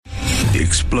the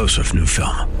explosive new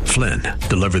film, Flynn,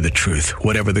 Deliver the Truth,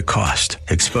 Whatever the Cost,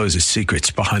 exposes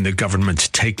secrets behind the government's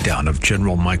takedown of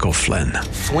General Michael Flynn.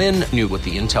 Flynn knew what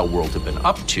the intel world had been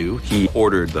up to. He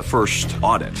ordered the first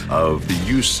audit of the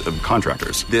use of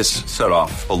contractors. This set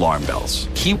off alarm bells.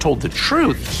 He told the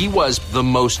truth. He was the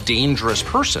most dangerous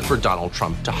person for Donald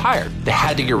Trump to hire. They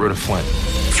had to get rid of Flynn.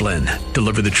 Flynn,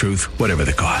 Deliver the Truth, Whatever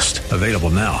the Cost. Available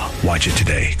now. Watch it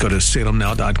today. Go to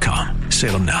salemnow.com.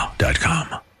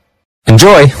 salemnow.com.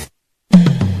 Enjoy.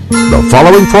 The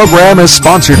following program is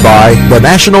sponsored by the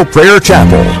National Prayer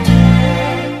Chapel.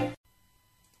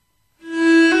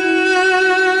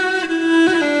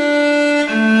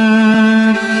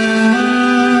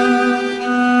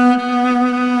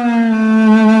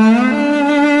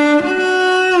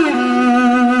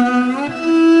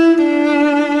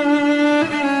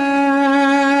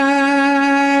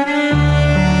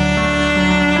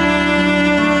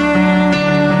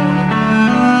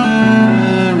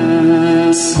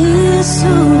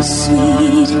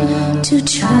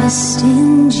 Trust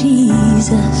in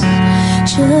Jesus,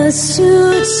 just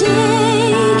to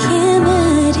take him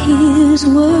at his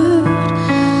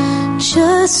word,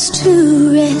 just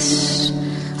to rest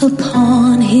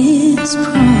upon his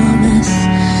promise,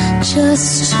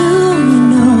 just to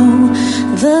know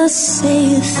thus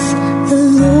saith the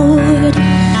Lord.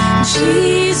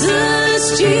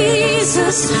 Jesus,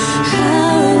 Jesus,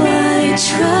 how I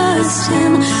trust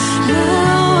him,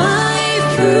 how I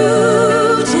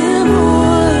proved him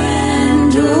o'er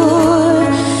and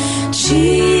o'er.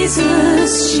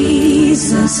 Jesus,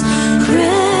 Jesus,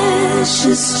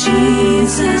 precious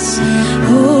Jesus,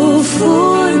 oh,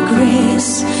 for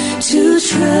grace to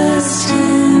trust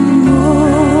him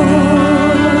more.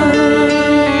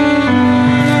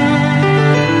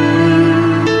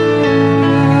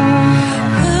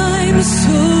 I'm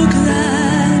so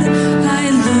glad I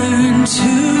learned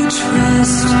to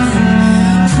trust him,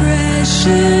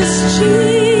 precious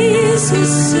Jesus,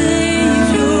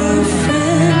 Savior,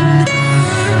 friend,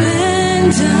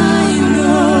 and I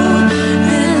know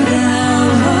that thou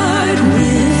art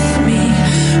with me,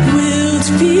 wilt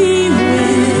be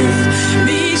with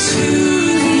me to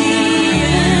the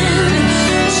end.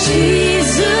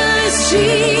 Jesus,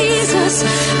 Jesus,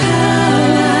 how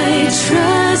I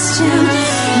trust him,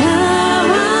 how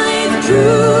I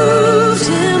proved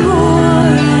him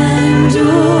o'er and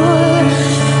o'er.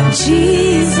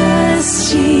 Jesus,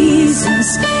 Jesus,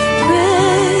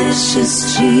 precious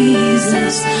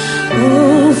Jesus,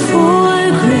 oh, for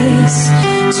grace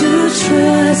to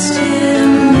trust him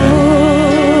more.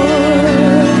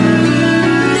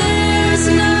 There's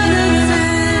not a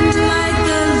friend like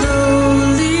the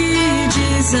lowly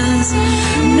Jesus,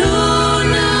 no,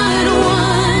 not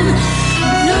one,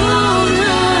 no,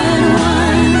 not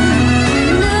one.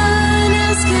 None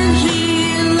else can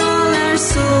heal all our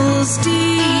souls'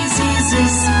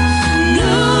 diseases,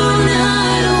 no,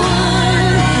 not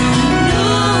one, no,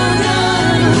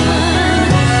 not one.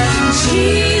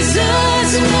 Jesus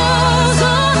knows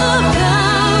all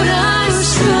about our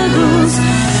struggles.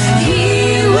 He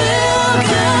will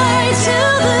guide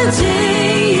till the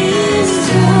day is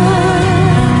done.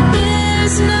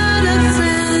 There's not a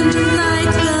friend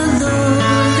like the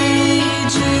lowly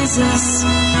Jesus.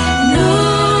 No,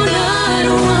 not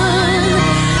one.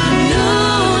 No,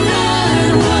 not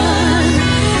one.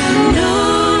 No,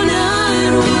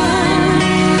 not one.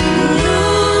 No,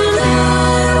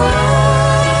 not one.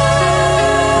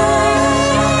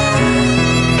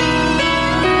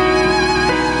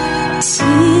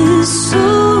 'Tis so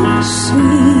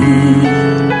sweet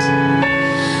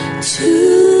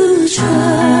to trust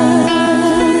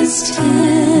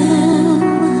him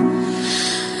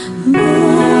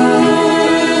more.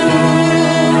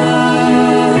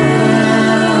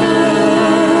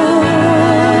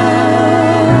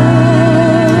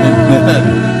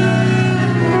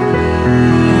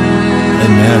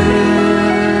 Amen.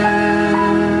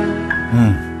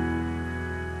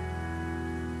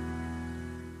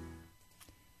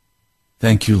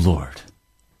 Thank you, Lord.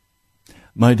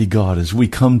 Mighty God, as we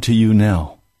come to you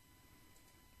now,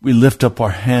 we lift up our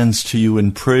hands to you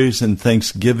in praise and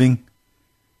thanksgiving.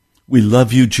 We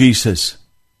love you, Jesus.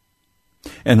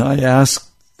 And I ask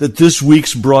that this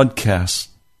week's broadcast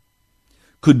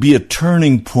could be a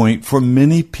turning point for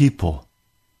many people,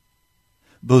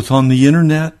 both on the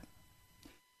internet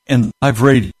and live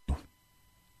radio.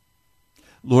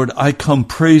 Lord, I come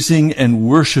praising and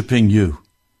worshiping you.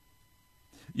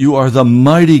 You are the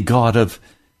mighty God of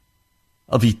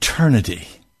eternity,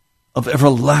 of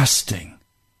everlasting.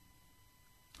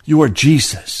 You are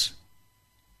Jesus.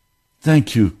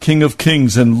 Thank you, King of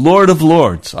Kings and Lord of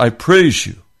Lords. I praise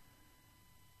you.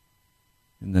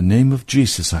 In the name of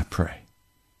Jesus, I pray.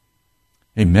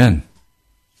 Amen.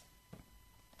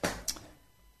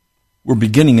 We're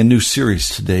beginning a new series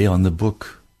today on the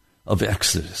book of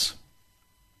Exodus.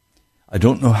 I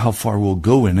don't know how far we'll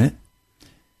go in it,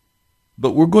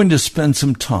 but we're going to spend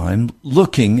some time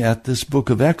looking at this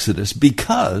book of Exodus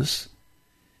because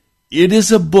it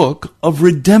is a book of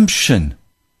redemption.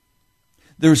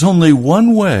 There's only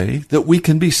one way that we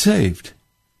can be saved,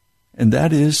 and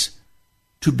that is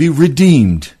to be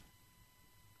redeemed.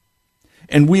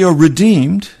 And we are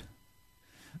redeemed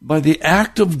by the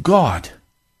act of God.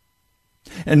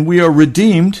 And we are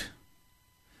redeemed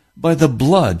by the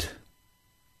blood.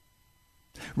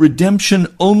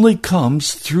 Redemption only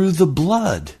comes through the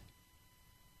blood.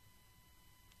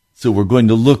 So we're going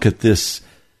to look at this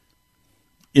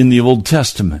in the Old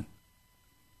Testament.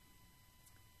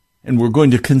 And we're going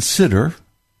to consider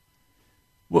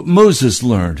what Moses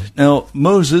learned. Now,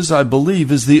 Moses, I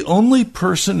believe, is the only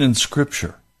person in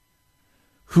Scripture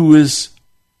who is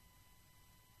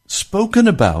spoken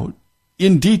about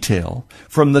in detail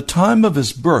from the time of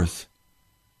his birth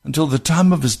until the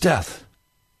time of his death.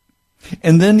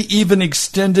 And then even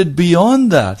extended beyond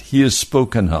that, he is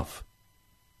spoken of.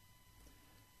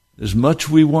 There's much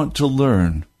we want to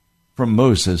learn from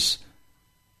Moses,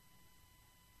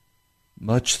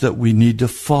 much that we need to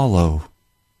follow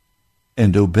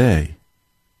and obey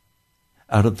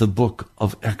out of the book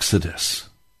of Exodus.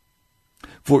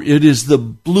 For it is the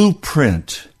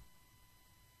blueprint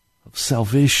of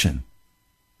salvation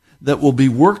that will be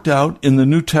worked out in the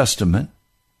New Testament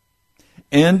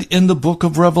and in the book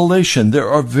of Revelation. There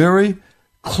are very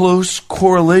close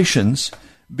correlations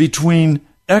between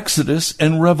Exodus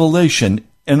and Revelation,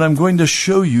 and I'm going to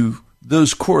show you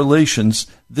those correlations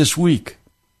this week.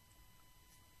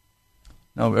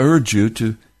 Now, I urge you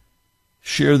to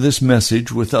share this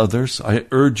message with others. I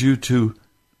urge you to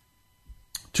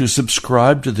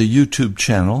subscribe to the YouTube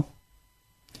channel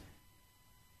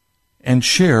and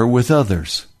share with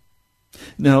others.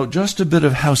 Now, just a bit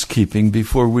of housekeeping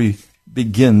before we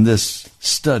begin this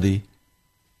study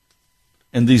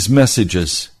and these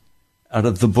messages out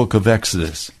of the book of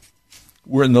Exodus.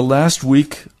 We're in the last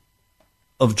week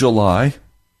of July,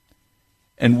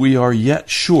 and we are yet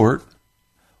short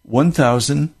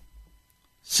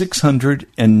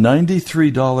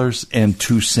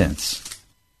 $1,693.02.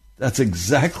 That's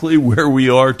exactly where we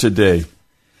are today.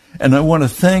 And I want to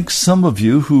thank some of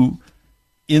you who,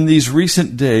 in these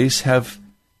recent days, have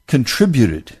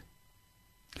contributed,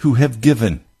 who have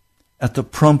given at the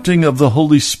prompting of the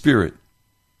Holy Spirit.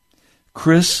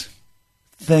 Chris,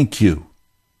 thank you.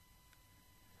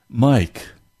 Mike,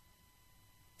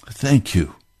 thank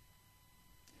you.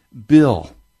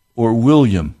 Bill or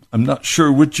William, I'm not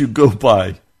sure which you go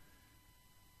by,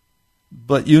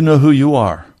 but you know who you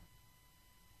are.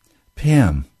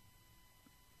 Pam,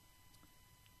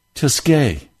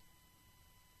 Tuskay,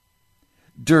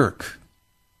 Dirk,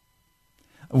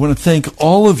 I want to thank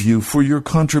all of you for your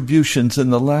contributions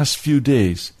in the last few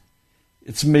days.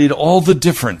 It's made all the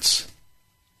difference.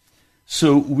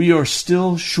 So we are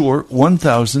still short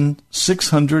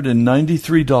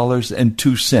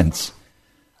 $1,693.02.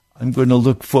 I'm going to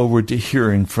look forward to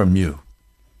hearing from you.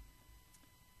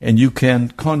 And you can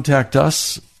contact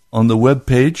us on the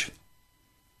webpage,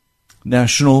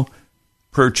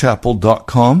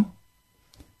 nationalprayerchapel.com,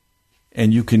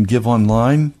 and you can give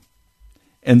online.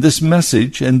 And this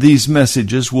message and these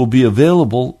messages will be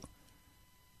available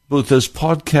both as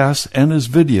podcasts and as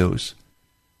videos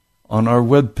on our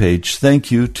webpage.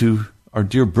 Thank you to our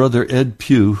dear brother Ed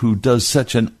Pugh, who does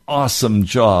such an awesome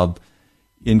job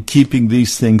in keeping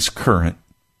these things current.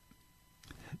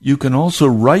 You can also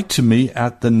write to me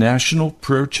at the National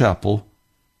Prayer Chapel,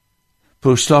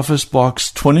 Post Office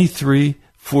Box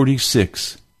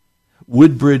 2346,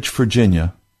 Woodbridge,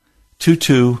 Virginia,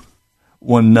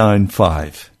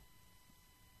 22195.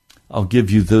 I'll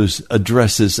give you those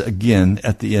addresses again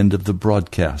at the end of the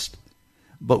broadcast.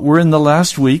 But we're in the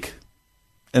last week,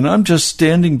 and I'm just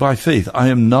standing by faith. I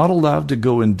am not allowed to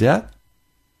go in debt.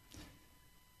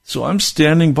 So I'm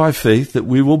standing by faith that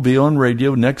we will be on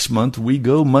radio next month. We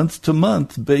go month to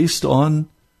month based on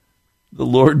the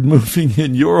Lord moving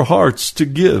in your hearts to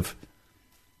give.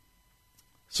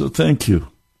 So thank you.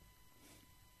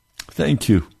 Thank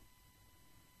you.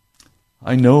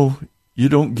 I know you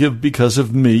don't give because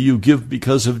of me. You give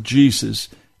because of Jesus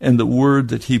and the word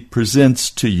that he presents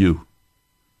to you.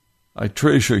 I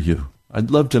treasure you.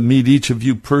 I'd love to meet each of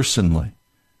you personally.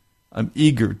 I'm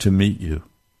eager to meet you.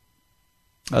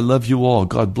 I love you all.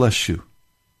 God bless you.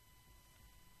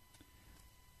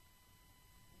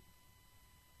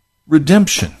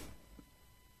 Redemption.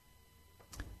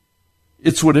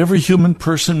 It's what every human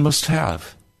person must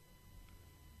have.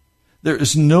 There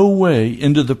is no way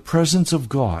into the presence of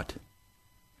God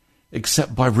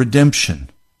except by redemption.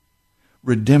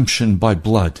 Redemption by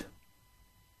blood.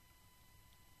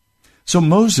 So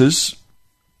Moses,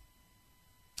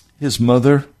 his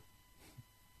mother,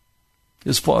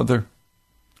 his father,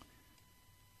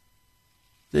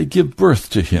 they give birth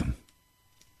to him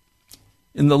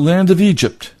in the land of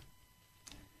Egypt,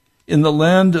 in the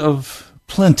land of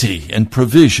plenty and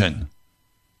provision.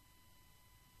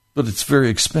 But it's very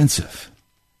expensive.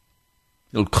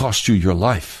 It'll cost you your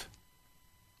life.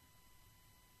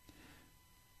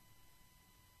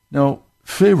 Now,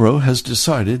 Pharaoh has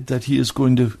decided that he is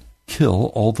going to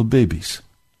kill all the babies.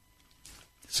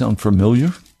 Sound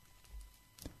familiar?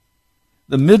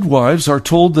 The midwives are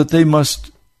told that they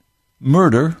must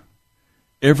murder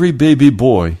every baby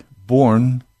boy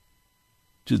born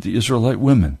to the Israelite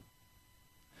women.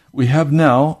 We have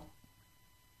now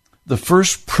the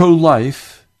first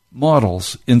pro-life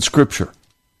models in Scripture.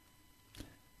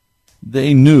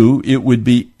 They knew it would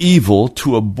be evil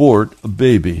to abort a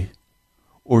baby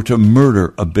or to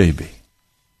murder a baby.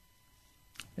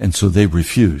 And so they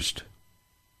refused.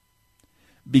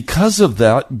 Because of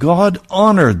that, God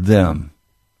honored them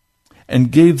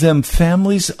and gave them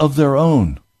families of their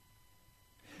own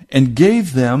and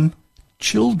gave them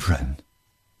children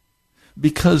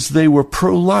because they were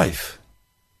pro-life.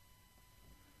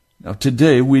 Now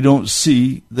today we don't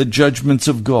see the judgments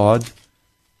of God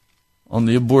on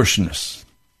the abortionists,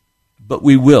 but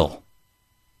we will.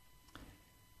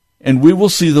 And we will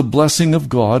see the blessing of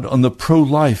God on the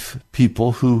pro-life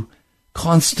people who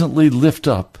constantly lift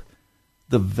up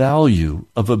the value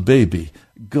of a baby.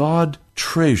 God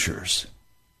treasures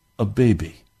a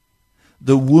baby.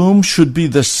 The womb should be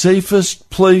the safest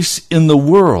place in the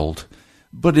world.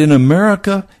 But in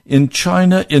America, in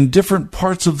China, in different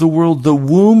parts of the world, the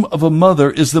womb of a mother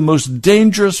is the most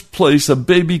dangerous place a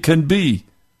baby can be.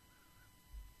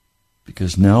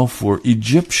 Because now for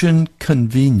Egyptian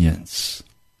convenience,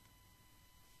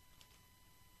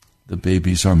 the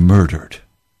babies are murdered.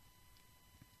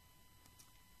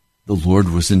 The Lord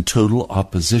was in total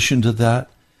opposition to that,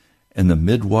 and the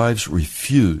midwives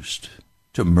refused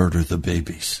to murder the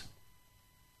babies.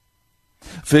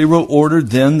 Pharaoh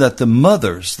ordered then that the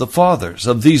mothers, the fathers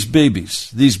of these babies,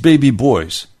 these baby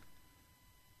boys,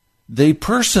 they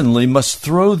personally must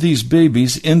throw these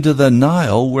babies into the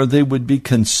Nile where they would be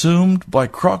consumed by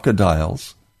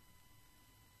crocodiles.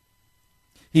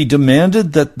 He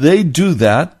demanded that they do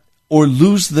that or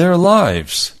lose their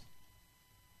lives.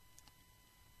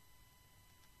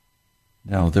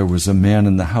 Now there was a man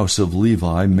in the house of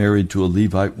Levi married to a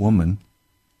Levite woman,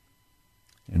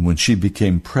 and when she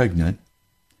became pregnant,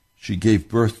 she gave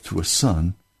birth to a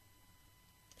son,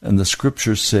 and the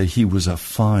scriptures say he was a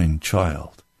fine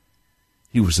child.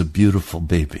 He was a beautiful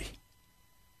baby.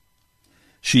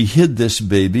 She hid this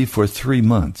baby for 3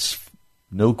 months.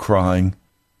 No crying,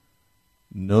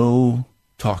 no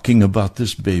talking about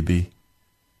this baby.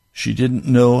 She didn't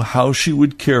know how she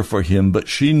would care for him, but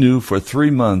she knew for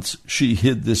 3 months she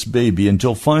hid this baby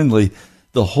until finally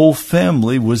the whole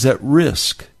family was at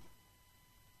risk.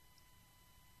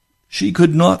 She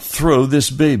could not throw this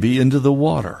baby into the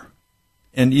water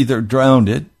and either drown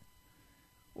it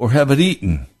or have it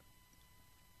eaten.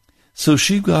 So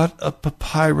she got a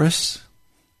papyrus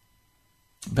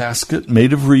basket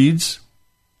made of reeds.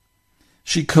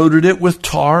 She coated it with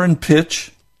tar and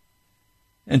pitch,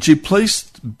 and she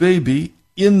placed baby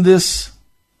in this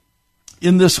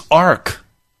ark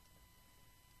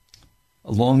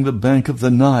along the bank of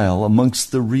the Nile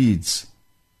amongst the reeds.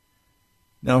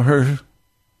 Now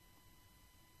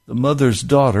the mother's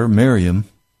daughter, Miriam,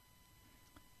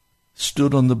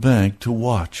 stood on the bank to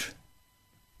watch.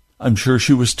 I'm sure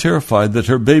she was terrified that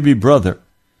her baby brother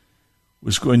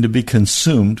was going to be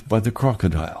consumed by the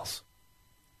crocodiles.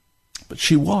 But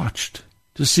she watched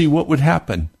to see what would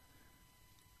happen.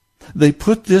 They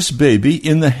put this baby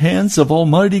in the hands of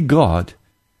Almighty God,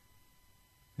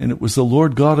 and it was the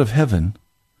Lord God of heaven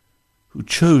who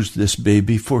chose this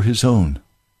baby for his own.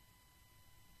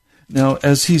 Now,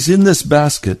 as he's in this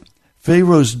basket,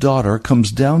 Pharaoh's daughter comes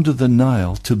down to the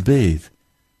Nile to bathe.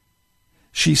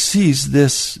 She sees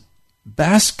this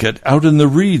basket out in the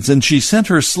reeds, and she sent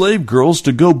her slave girls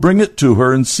to go bring it to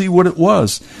her and see what it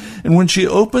was. And when she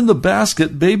opened the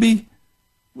basket, baby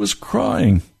was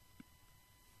crying,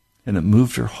 and it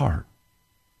moved her heart.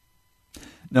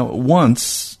 Now, at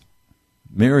once,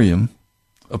 Miriam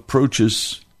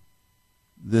approaches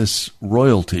this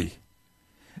royalty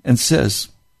and says,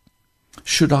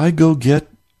 "Should I go get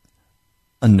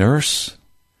a nurse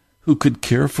who could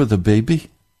care for the baby?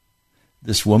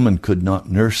 This woman could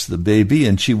not nurse the baby,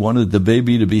 and she wanted the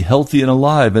baby to be healthy and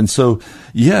alive. And so,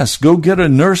 yes, go get a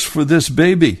nurse for this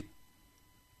baby.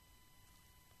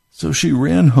 So she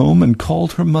ran home and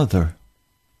called her mother.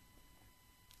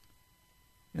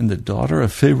 And the daughter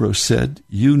of Pharaoh said,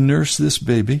 "You nurse this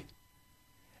baby,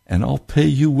 and I'll pay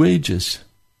you wages.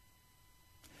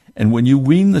 And when you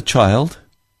wean the child,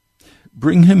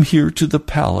 bring him here to the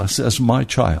palace as my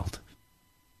child."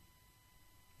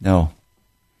 Now,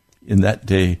 in that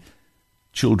day,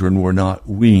 children were not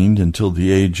weaned until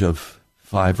the age of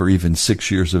 5 or even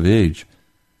 6 years of age.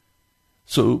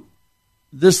 So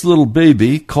this little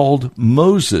baby called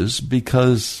Moses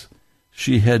because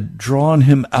she had drawn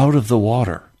him out of the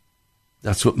water.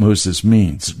 That's what Moses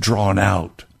means, drawn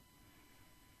out.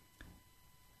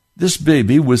 This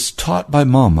baby was taught by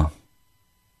Mama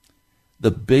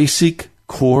the basic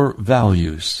core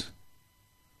values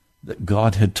that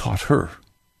God had taught her.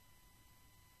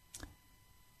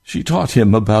 She taught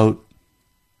him about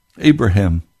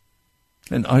Abraham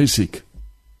and Isaac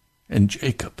and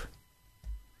Jacob.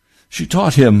 She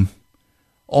taught him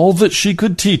all that she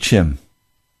could teach him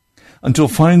until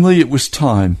finally it was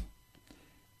time,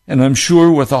 and I'm sure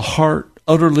with a heart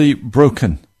utterly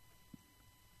broken,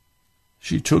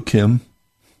 she took him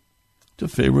to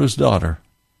Pharaoh's daughter.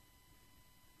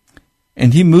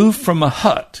 And he moved from a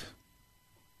hut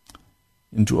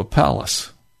into a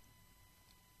palace.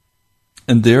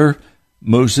 And there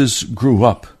Moses grew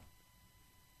up.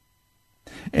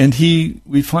 And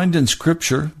we find in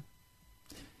Scripture,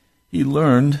 he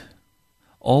learned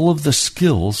all of the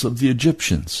skills of the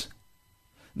Egyptians.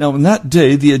 Now, in that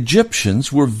day, the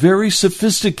Egyptians were very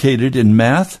sophisticated in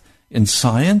math, in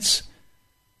science.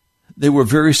 They were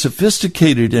very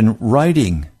sophisticated in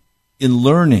writing, in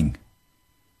learning.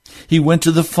 He went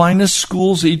to the finest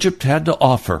schools Egypt had to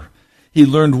offer. He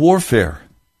learned warfare.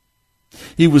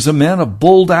 He was a man of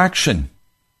bold action.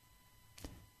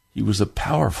 He was a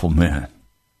powerful man.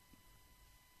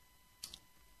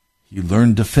 He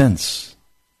learned defense.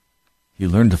 He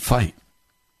learned to fight.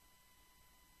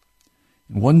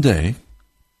 And one day,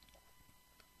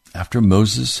 after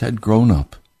Moses had grown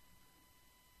up,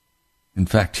 in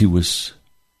fact, he was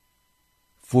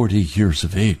 40 years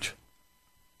of age.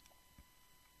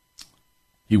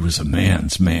 He was a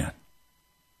man's man.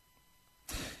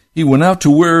 He went out to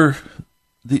where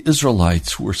the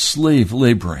Israelites were slave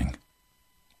laboring.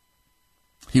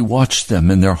 He watched them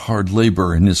in their hard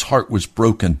labor, and his heart was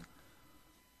broken.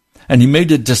 And he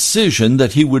made a decision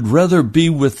that he would rather be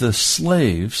with the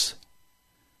slaves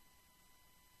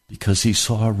because he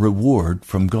saw a reward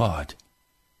from God,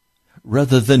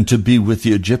 rather than to be with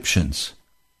the Egyptians.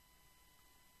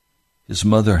 His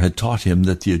mother had taught him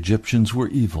that the Egyptians were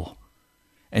evil,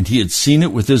 and he had seen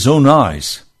it with his own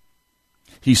eyes.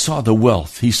 He saw the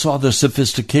wealth. He saw the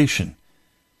sophistication.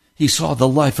 He saw the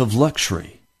life of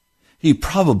luxury. He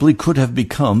probably could have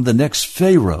become the next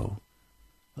Pharaoh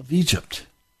of Egypt.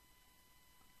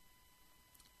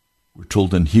 We're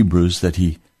told in Hebrews that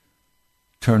he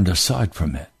turned aside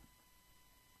from it.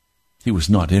 He was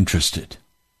not interested.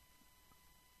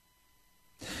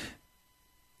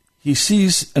 He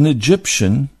sees an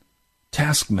Egyptian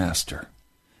taskmaster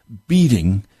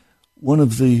beating one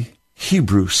of the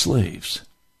Hebrew slaves.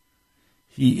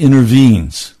 He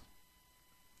intervenes.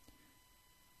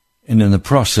 And in the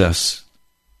process,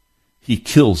 he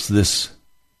kills this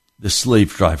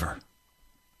slave driver.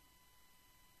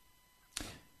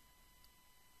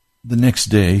 The next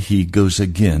day, he goes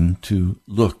again to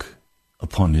look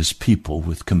upon his people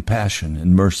with compassion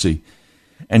and mercy.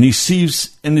 And he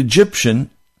sees an Egyptian,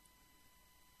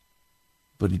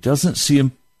 but he doesn't see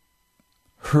him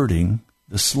hurting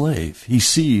the slave. He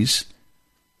sees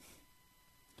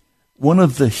one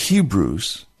of the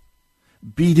Hebrews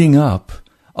beating up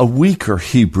a weaker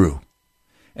Hebrew.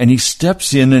 And he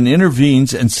steps in and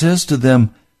intervenes and says to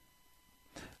them,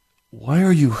 "Why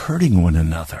are you hurting one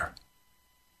another?"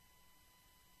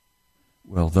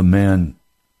 Well, the man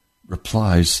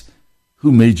replies,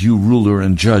 "Who made you ruler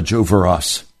and judge over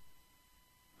us?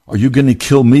 Are you going to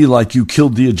kill me like you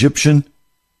killed the Egyptian?"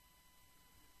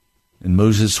 And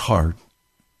Moses' heart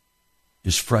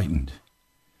is frightened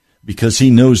because he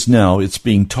knows now it's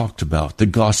being talked about. The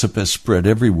gossip has spread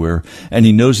everywhere, and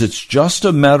he knows it's just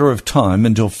a matter of time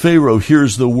until Pharaoh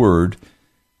hears the word,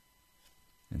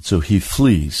 and so he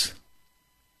flees.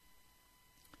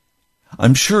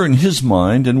 I'm sure in his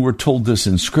mind, and we're told this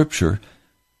in Scripture,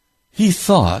 he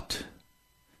thought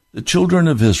the children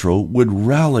of Israel would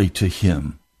rally to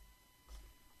him,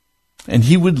 and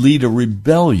he would lead a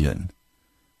rebellion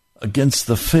against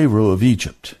the Pharaoh of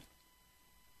Egypt.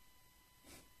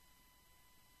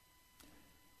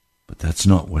 But that's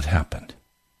not what happened.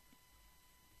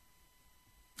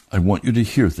 I want you to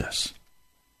hear this.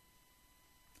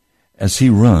 As he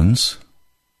runs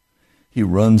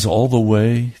all the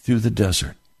way through the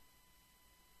desert.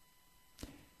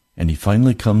 And he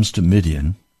finally comes to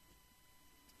Midian,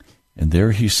 and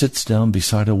there he sits down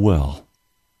beside a well.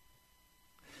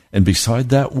 And beside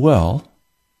that well,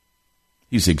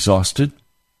 he's exhausted,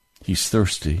 he's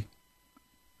thirsty,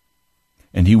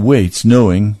 and he waits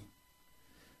knowing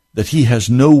that he has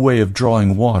no way of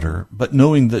drawing water, but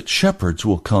knowing that shepherds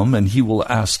will come and he will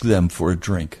ask them for a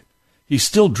drink. He's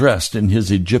still dressed in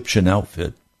his Egyptian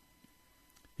outfit.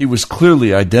 He was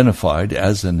clearly identified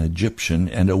as an Egyptian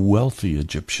and a wealthy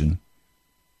Egyptian,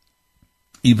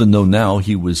 even though now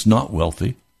he was not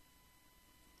wealthy.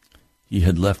 He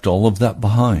had left all of that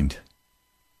behind.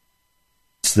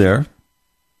 It's there.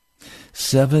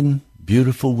 7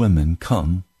 beautiful women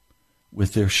come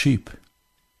with their sheep.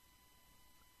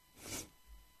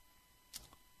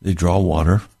 They draw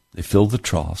water, they fill the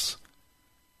troughs,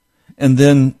 and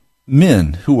then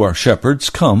men who are shepherds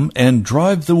come and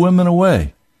drive the women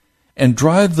away, and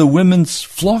drive the women's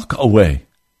flock away.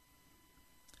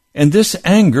 And this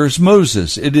angers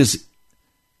Moses. It is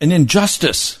an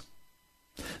injustice.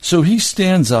 So he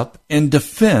stands up and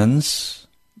defends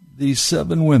these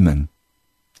 7 women,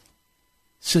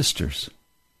 sisters.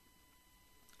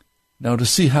 Now, to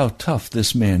see how tough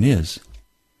this man is,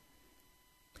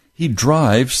 he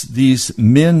drives these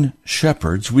men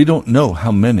shepherds, we don't know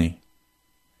how many,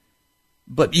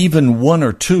 but even 1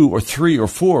 or 2 or 3 or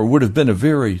 4 would have been a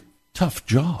very tough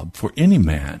job for any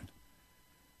man.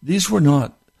 These were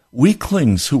not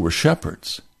weaklings who were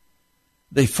shepherds.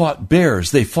 They fought bears,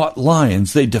 they fought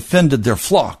lions, they defended their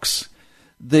flocks,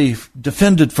 they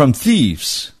defended from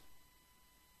thieves,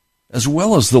 as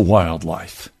well as the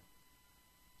wildlife.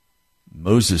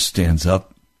 Moses stands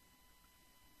up.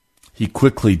 He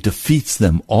quickly defeats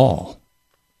them all.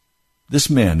 This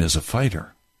man is a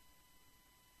fighter.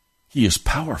 He is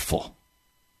powerful.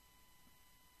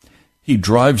 He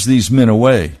drives these men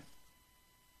away.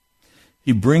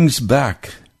 He brings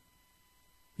back.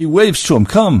 He waves to them,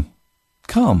 come,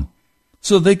 come.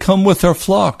 So they come with their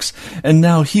flocks. And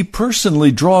now he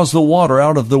personally draws the water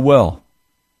out of the well.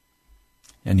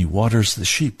 And he waters the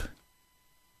sheep.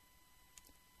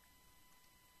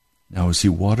 Now as he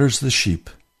waters the sheep,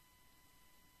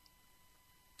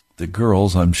 the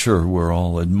girls, I'm sure, were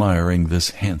all admiring this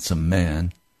handsome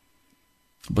man.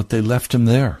 But they left him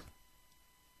there.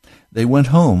 They went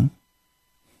home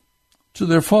to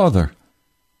their father.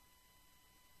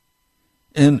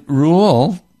 And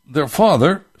Reuel, their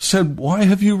father, said, why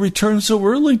have you returned so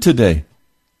early today?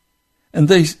 And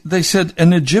they said,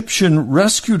 an Egyptian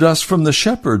rescued us from the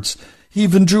shepherds. He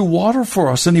even drew water for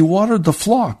us, and he watered the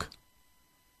flock.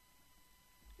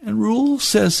 And Reuel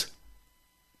says,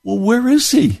 well, where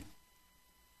is he?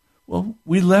 Well,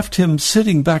 we left him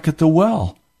sitting back at the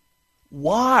well.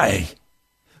 Why?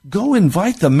 Go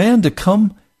invite the man to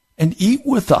come and eat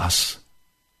with us.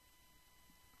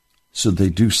 So they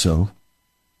do so.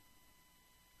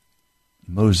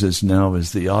 Moses now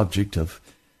is the object of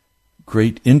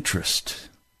great interest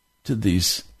to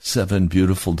these 7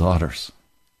 beautiful daughters.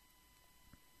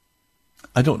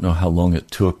 I don't know how long it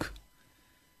took,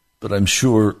 but I'm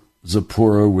sure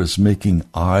Zipporah was making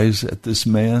eyes at this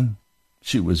man.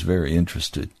 She was very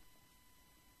interested.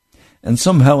 And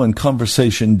somehow in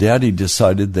conversation, Daddy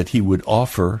decided that he would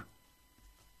offer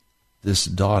this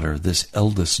daughter, this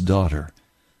eldest daughter,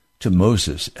 to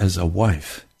Moses as a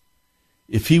wife,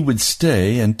 if he would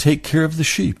stay and take care of the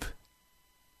sheep.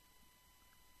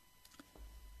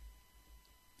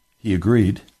 He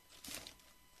agreed.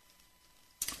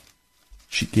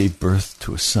 She gave birth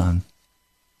to a son.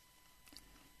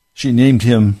 She named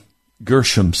him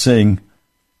Gershom, saying,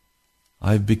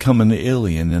 I've become an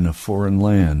alien in a foreign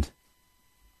land.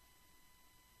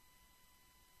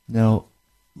 Now,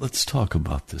 let's talk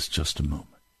about this just a moment.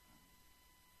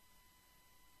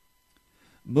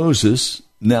 Moses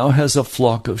now has a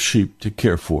flock of sheep to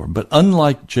care for, but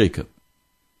unlike Jacob,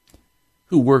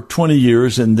 who worked 20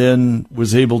 years and then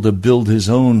was able to build his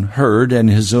own herd and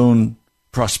his own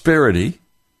prosperity,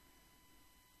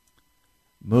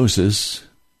 Moses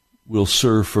will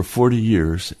serve for 40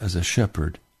 years as a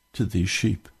shepherd to these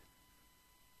sheep,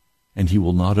 and he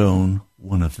will not own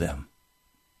one of them.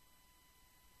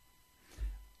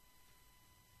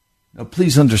 Now,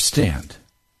 please understand,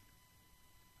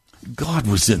 God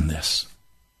was in this.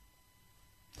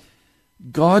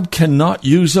 God cannot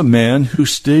use a man who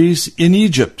stays in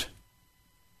Egypt.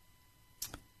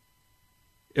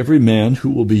 Every man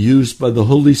who will be used by the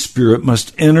Holy Spirit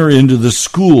must enter into the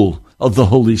school of the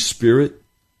Holy Spirit,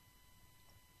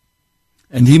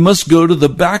 and he must go to the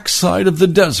backside of the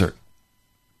desert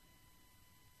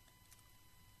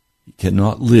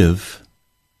cannot live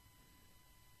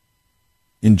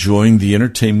enjoying the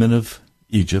entertainment of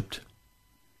Egypt,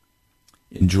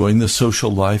 enjoying the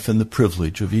social life and the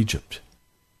privilege of Egypt.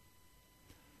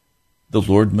 The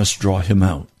Lord must draw him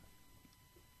out.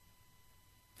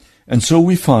 And so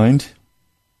we find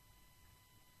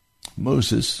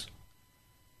Moses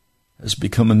has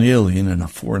become an alien in a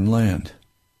foreign land.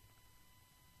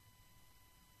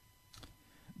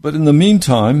 But in the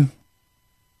meantime,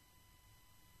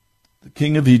 the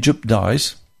king of Egypt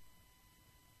dies,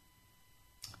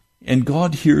 and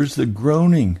God hears the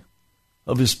groaning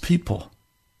of his people.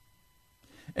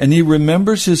 And he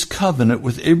remembers his covenant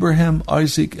with Abraham,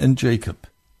 Isaac, and Jacob.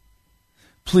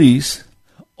 Please,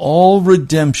 all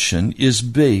redemption is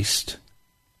based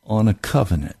on a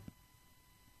covenant.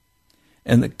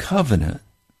 And the covenant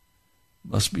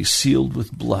must be sealed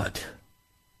with blood.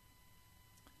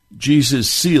 Jesus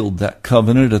sealed that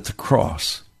covenant at the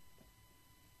cross.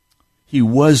 He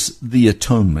was the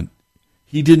atonement.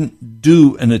 He didn't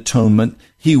do an atonement.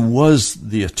 He was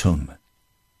the atonement.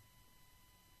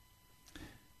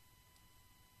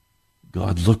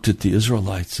 God looked at the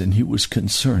Israelites and he was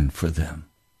concerned for them.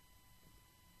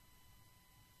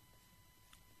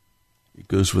 It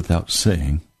goes without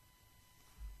saying,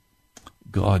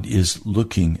 God is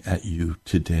looking at you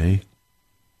today,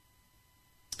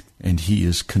 and he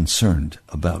is concerned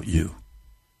about you.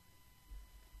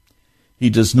 He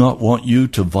does not want you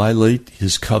to violate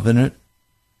his covenant.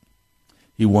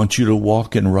 He wants you to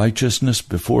walk in righteousness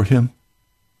before him.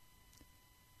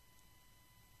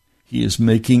 He is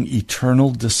making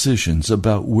eternal decisions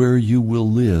about where you will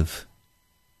live.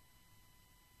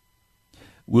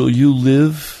 Will you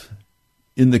live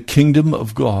in the kingdom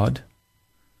of God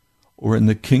or in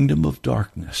the kingdom of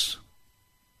darkness?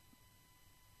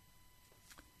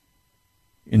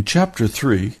 In chapter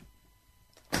 3,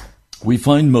 we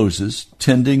find Moses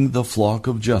tending the flock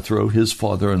of Jethro, his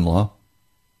father-in-law,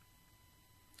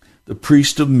 the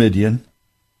priest of Midian.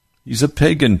 He's a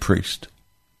pagan priest.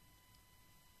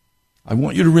 I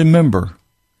want you to remember,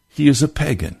 he is a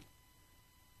pagan.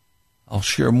 I'll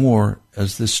share more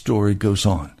as this story goes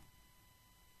on.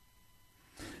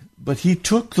 But he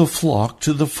took the flock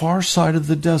to the far side of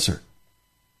the desert,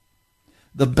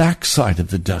 the backside of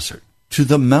the desert, to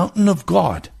the mountain of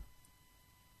God.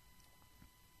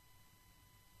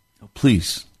 Now,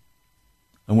 please,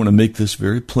 I want to make this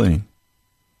very plain.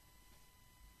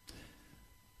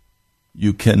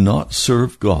 You cannot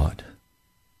serve God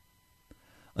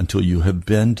until you have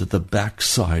been to the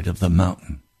backside of the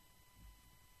mountain,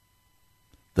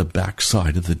 the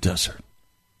backside of the desert.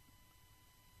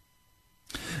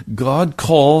 God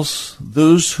calls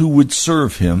those who would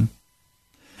serve him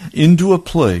into a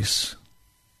place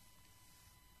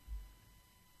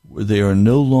where they are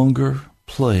no longer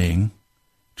playing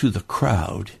to the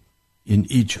crowd in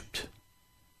Egypt,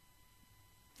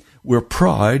 where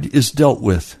pride is dealt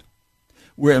with,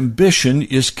 where ambition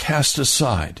is cast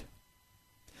aside.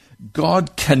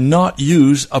 God cannot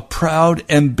use a proud,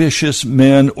 ambitious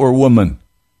man or woman.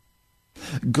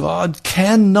 God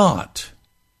cannot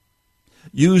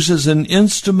use as an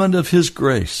instrument of his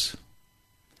grace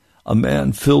a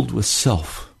man filled with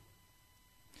self,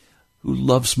 who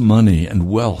loves money and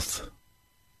wealth,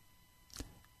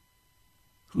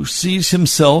 who sees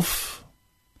himself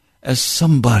as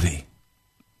somebody,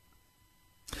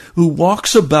 who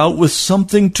walks about with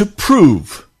something to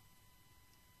prove.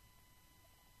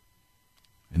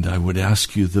 And I would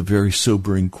ask you the very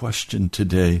sobering question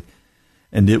today,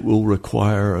 and it will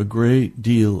require a great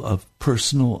deal of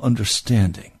personal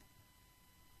understanding.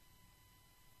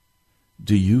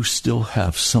 Do you still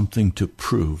have something to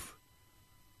prove?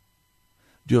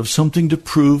 Do you have something to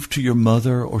prove to your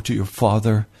mother or to your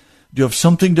father? Do you have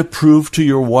something to prove to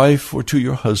your wife or to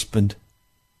your husband?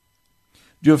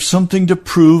 Do you have something to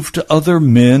prove to other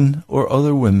men or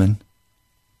other women?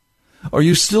 Are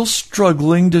you still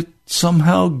struggling to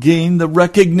somehow gain the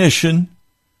recognition,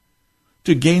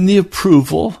 to gain the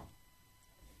approval?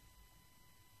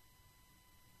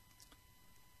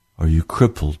 Are you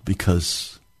crippled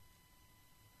because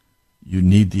you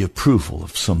need the approval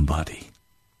of somebody?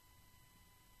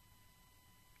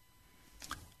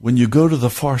 When you go to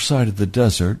the far side of the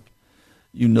desert,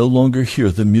 you no longer hear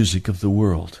the music of the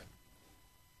world.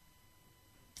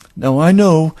 Now, I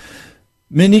know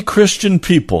many Christian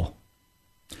people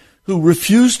who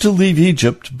refuse to leave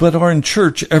Egypt but are in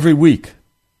church every week.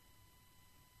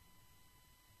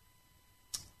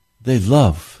 They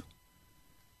love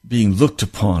being looked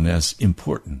upon as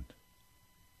important.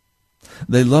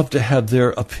 They love to have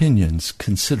their opinions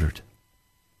considered.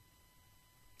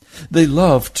 They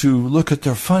love to look at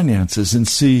their finances and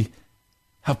see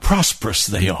how prosperous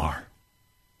they are.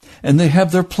 And they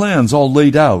have their plans all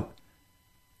laid out.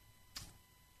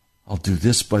 I'll do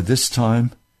this by this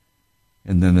time,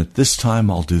 and then at this time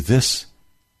I'll do this.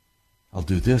 I'll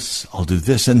do this, I'll do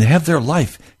this. And they have their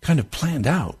life kind of planned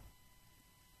out.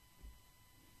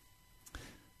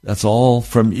 That's all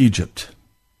from Egypt.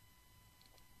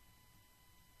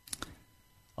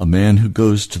 A man who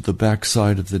goes to the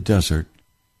backside of the desert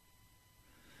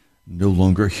no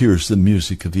longer hears the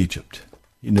music of Egypt.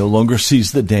 He no longer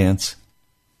sees the dance.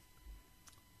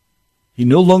 He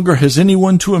no longer has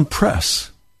anyone to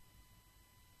impress.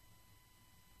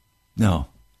 No.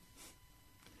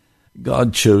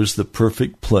 God chose the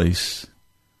perfect place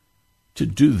to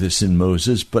do this in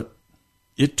Moses, but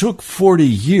it took 40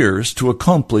 years to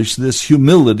accomplish this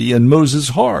humility in Moses'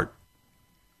 heart.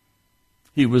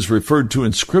 He was referred to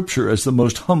in Scripture as the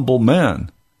most humble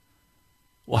man.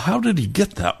 Well, how did he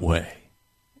get that way?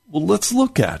 Well, let's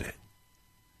look at it.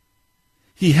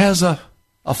 He has a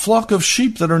flock of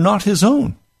sheep that are not his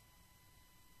own.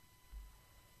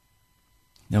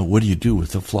 Now, what do you do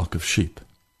with a flock of sheep?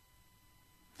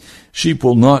 Sheep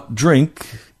will not drink,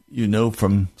 you know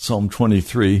from Psalm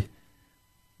 23,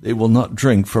 they will not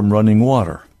drink from running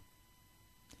water.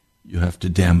 You have to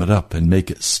dam it up and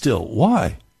make it still.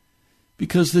 Why?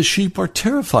 Because the sheep are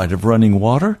terrified of running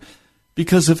water.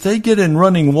 Because if they get in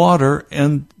running water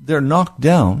and they're knocked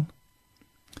down,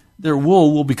 their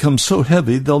wool will become so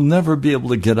heavy they'll never be able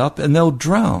to get up and they'll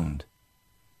drown.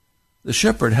 The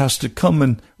shepherd has to come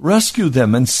and rescue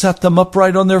them and set them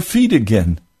upright on their feet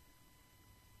again.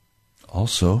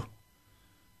 Also,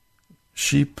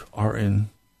 sheep are in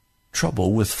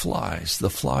trouble with flies. The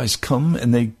flies come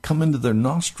and they come into their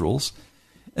nostrils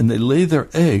and they lay their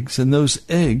eggs, and those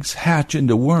eggs hatch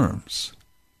into worms.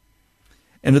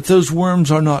 And if those worms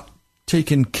are not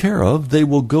taken care of, they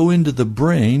will go into the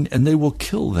brain and they will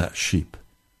kill that sheep.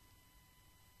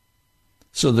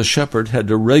 So the shepherd had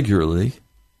to regularly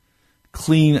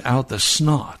clean out the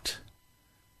snot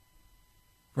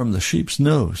from the sheep's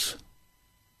nose.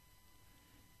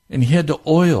 And he had to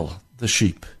oil the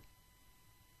sheep.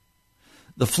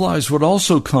 The flies would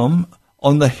also come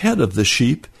on the head of the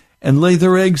sheep and lay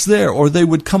their eggs there, or they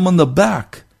would come on the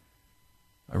back.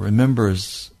 I remember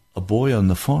as a boy on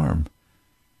the farm,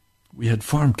 we had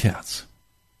farm cats.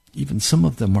 Even some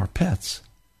of them are pets.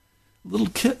 Little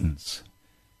kittens.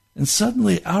 And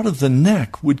suddenly out of the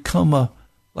neck would come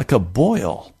like a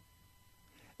boil.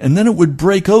 And then it would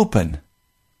break open.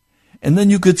 And then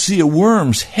you could see a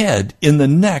worm's head in the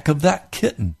neck of that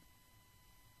kitten.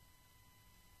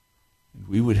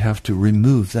 We would have to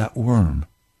remove that worm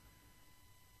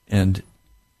and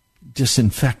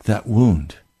disinfect that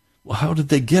wound. Well, how did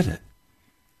they get it?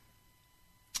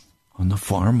 On the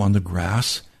farm, on the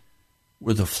grass,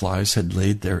 where the flies had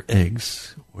laid their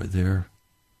eggs, or their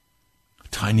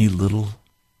tiny little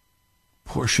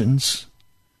portions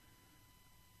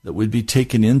that would be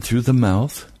taken in through the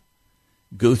mouth,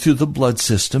 go through the blood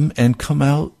system, and come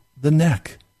out the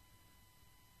neck.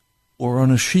 Or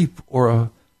on a sheep or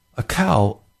a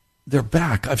cow, their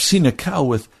back. I've seen a cow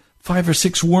with 5 or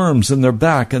 6 worms in their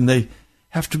back, and they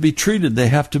have to be treated. They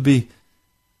have to be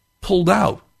pulled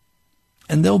out.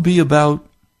 And they'll be about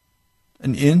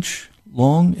an inch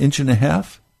long, 1.5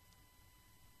 inches.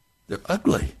 They're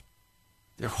ugly.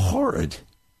 They're horrid.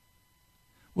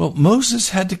 Well, Moses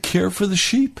had to care for the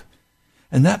sheep.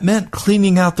 And that meant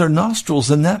cleaning out their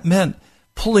nostrils, and that meant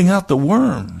pulling out the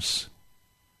worms.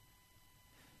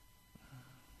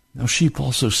 Now, sheep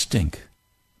also stink.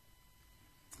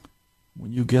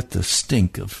 When you get the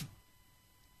stink of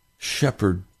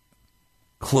shepherd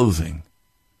clothing,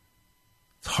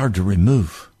 it's hard to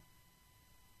remove.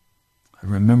 I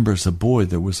remember as a boy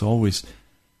there was always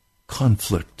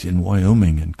conflict in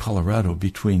Wyoming and Colorado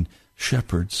between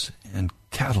shepherds and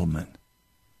cattlemen.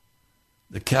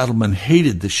 The cattlemen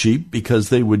hated the sheep because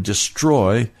they would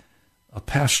destroy a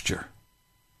pasture.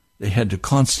 They had to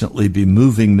constantly be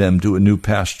moving them to a new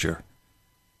pasture.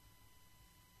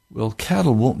 Well,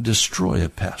 cattle won't destroy a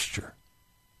pasture.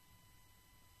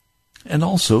 And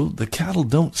also, the cattle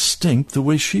don't stink the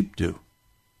way sheep do.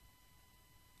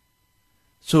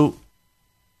 So,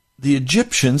 the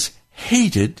Egyptians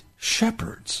hated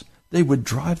shepherds. They would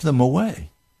drive them away.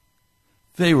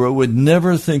 Pharaoh would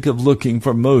never think of looking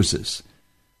for Moses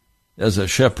as a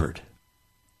shepherd.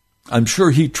 I'm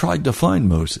sure he tried to find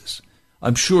Moses.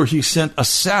 I'm sure he sent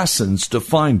assassins to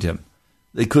find him.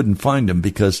 They couldn't find him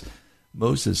because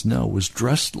Moses now was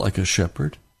dressed like a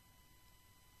shepherd,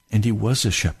 and he was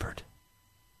a shepherd.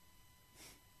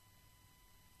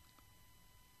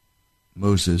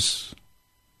 Moses,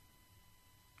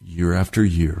 year after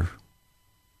year,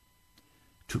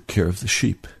 took care of the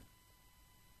sheep.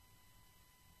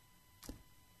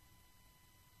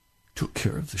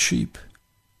 care of the sheep.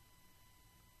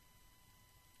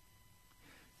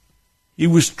 He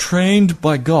was trained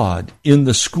by God in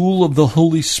the school of the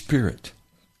Holy Spirit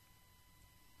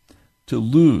to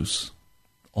lose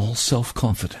all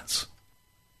self-confidence.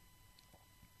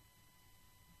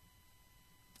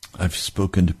 I've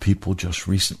spoken to people just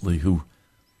recently who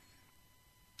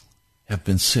have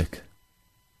been sick.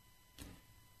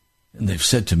 And they've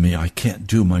said to me, I can't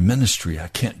do my ministry. I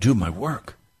can't do my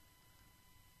work.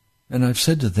 And I've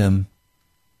said to them,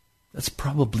 that's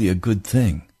probably a good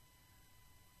thing.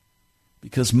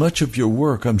 Because much of your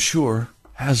work, I'm sure,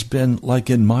 has been, like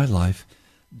in my life,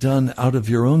 done out of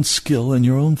your own skill and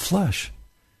your own flesh.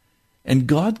 And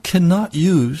God cannot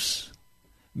use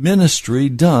ministry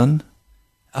done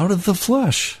out of the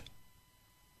flesh.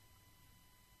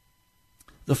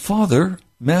 The Father,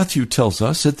 Matthew tells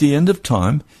us, at the end of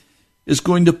time, is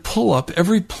going to pull up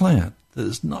every plant that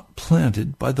is not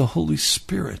planted by the Holy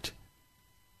Spirit.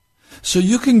 So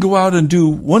you can go out and do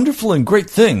wonderful and great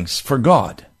things for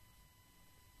God,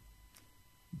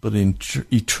 but in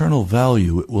eternal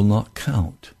value it will not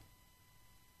count.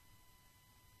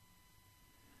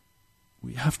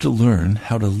 We have to learn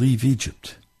how to leave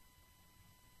Egypt.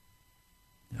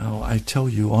 Now, I tell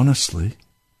you honestly,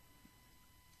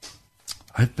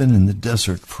 I've been in the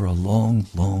desert for a long,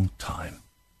 long time.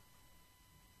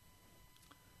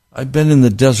 I've been in the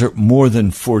desert more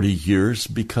than 40 years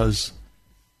because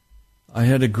I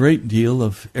had a great deal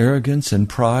of arrogance and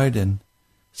pride and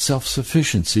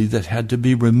self-sufficiency that had to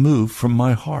be removed from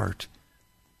my heart.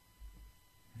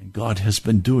 And God has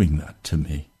been doing that to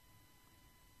me.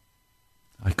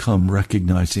 I come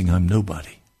recognizing I'm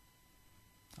nobody.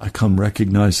 I come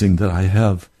recognizing that I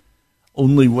have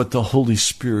only what the Holy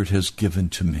Spirit has given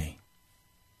to me.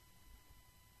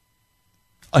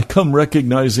 I come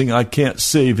recognizing I can't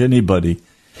save anybody.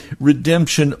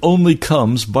 Redemption only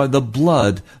comes by the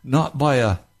blood, not by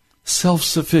a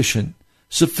self-sufficient,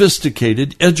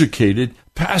 sophisticated, educated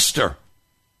pastor.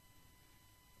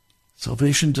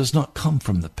 Salvation does not come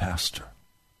from the pastor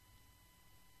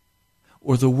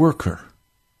or the worker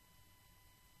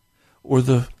or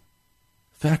the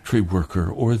factory worker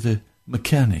or the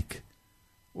mechanic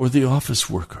or the office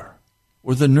worker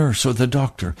or the nurse or the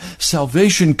doctor.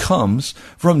 Salvation comes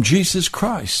from Jesus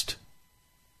Christ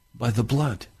by the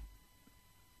blood.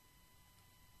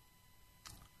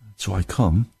 So I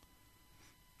come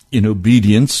in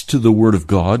obedience to the Word of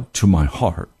God, to my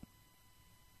heart,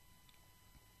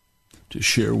 to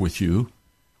share with you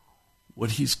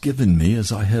what He's given me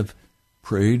as I have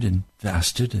prayed and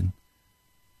fasted and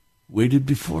waited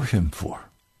before Him for.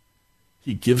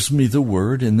 He gives me the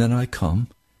Word, and then I come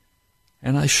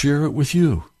and I share it with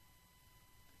you.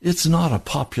 It's not a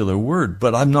popular word,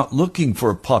 but I'm not looking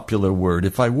for a popular word.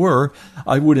 If I were,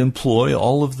 I would employ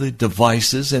all of the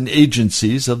devices and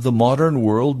agencies of the modern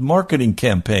world marketing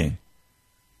campaign.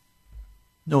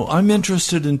 No, I'm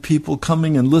interested in people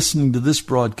coming and listening to this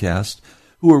broadcast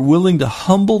who are willing to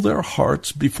humble their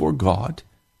hearts before God,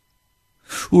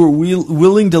 who are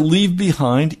willing to leave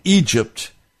behind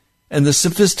Egypt and the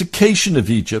sophistication of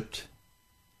Egypt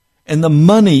and the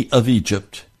money of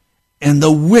Egypt and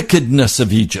the wickedness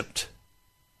of Egypt,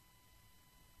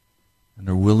 and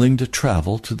are willing to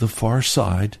travel to the far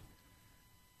side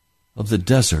of the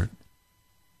desert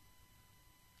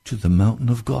to the mountain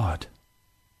of God.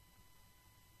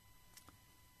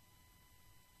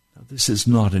 Now, this is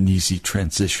not an easy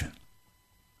transition.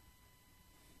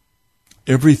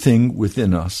 Everything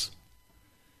within us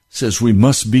says we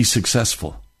must be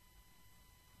successful.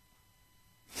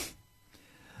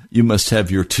 You must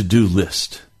have your to-do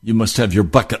list. You must have your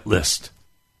bucket list.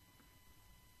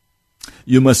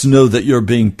 You must know that you're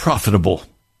being profitable.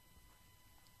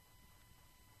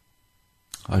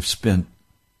 I've spent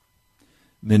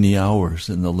many hours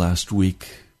in the last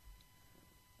week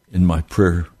in my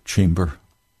prayer chamber,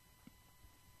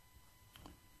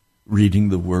 reading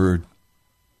the Word,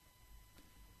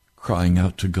 crying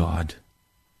out to God,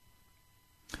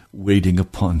 waiting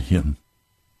upon Him.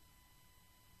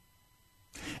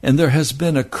 And there has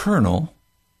been a kernel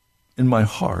in my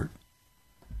heart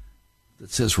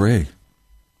that says, Ray,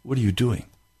 what are you doing?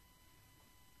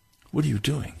 What are you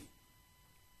doing?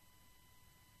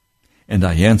 And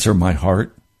I answer my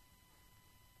heart,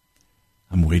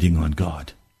 I'm waiting on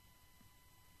God.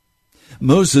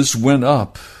 Moses went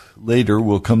up, later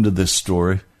we'll come to this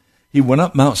story, he went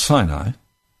up Mount Sinai.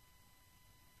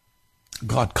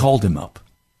 God called him up.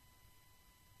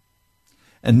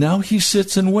 And now he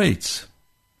sits and waits.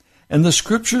 And the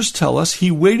scriptures tell us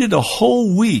he waited a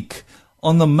whole week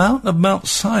on the mountain of Mount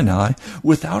Sinai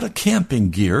without a camping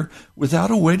gear, without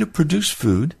a way to produce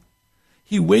food.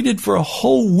 He waited for a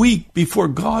whole week before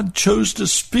God chose to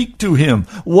speak to him.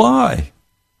 Why?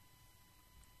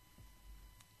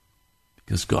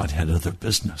 Because God had other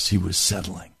business he was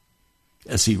settling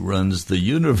as he runs the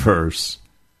universe.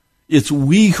 It's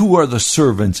we who are the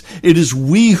servants. It is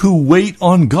we who wait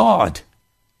on God.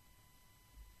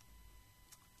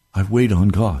 I wait on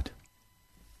God.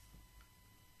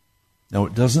 Now,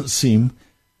 it doesn't seem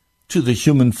to the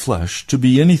human flesh to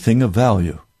be anything of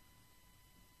value.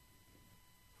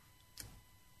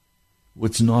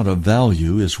 What's not of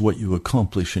value is what you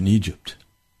accomplish in Egypt.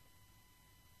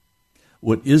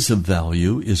 What is of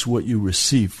value is what you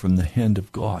receive from the hand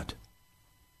of God.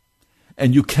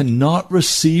 And you cannot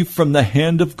receive from the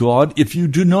hand of God if you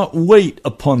do not wait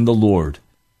upon the Lord.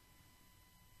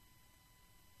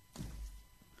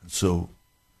 So,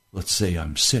 let's say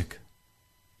I'm sick.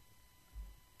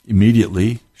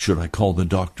 Immediately, should I call the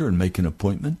doctor and make an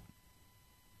appointment?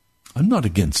 I'm not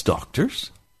against doctors.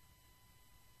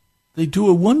 They do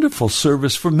a wonderful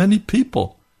service for many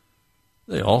people.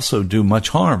 They also do much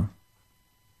harm.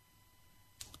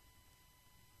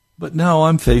 But now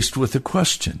I'm faced with a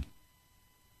question.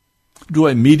 Do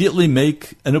I immediately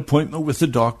make an appointment with the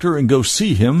doctor and go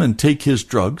see him and take his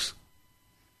drugs?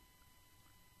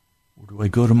 Or do I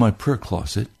go to my prayer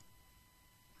closet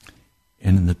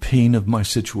and in the pain of my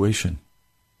situation,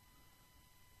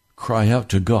 cry out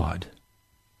to God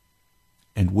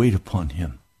and wait upon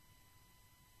him?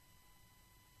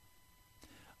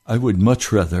 I would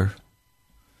much rather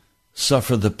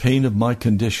suffer the pain of my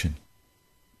condition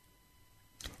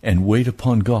and wait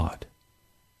upon God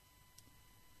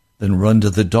than run to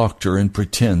the doctor and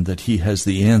pretend that he has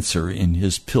the answer in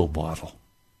his pill bottle.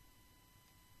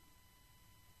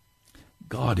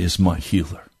 God is my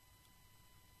healer.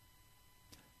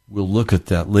 We'll look at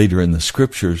that later in the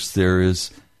Scriptures. There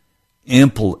is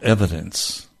ample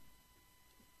evidence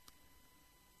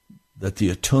that the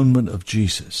atonement of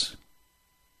Jesus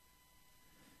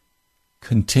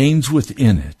contains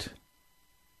within it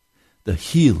the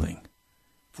healing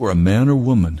for a man or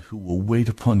woman who will wait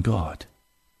upon God.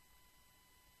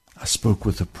 I spoke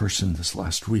with a person this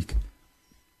last week.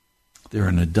 They're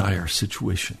in a dire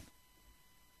situation.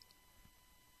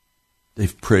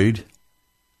 They've prayed,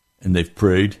 and they've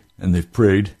prayed, and they've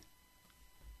prayed,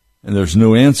 and there's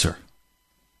no answer.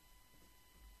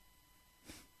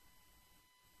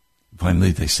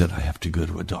 Finally, they said, I have to go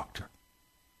to a doctor.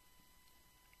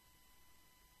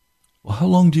 Well, how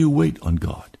long do you wait on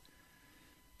God?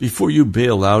 Before you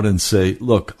bail out and say,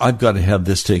 look, I've got to have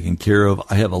this taken care of.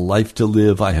 I have a life to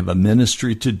live. I have a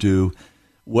ministry to do.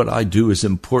 What I do is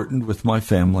important with my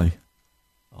family.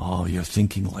 Oh, you're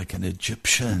thinking like an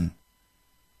Egyptian.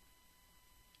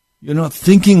 You're not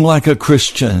thinking like a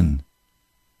Christian.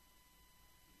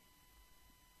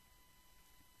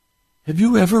 Have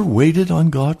you ever waited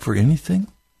on God for anything?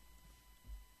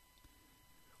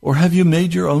 Or have you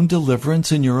made your own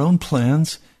deliverance and your own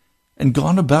plans and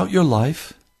gone about your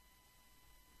life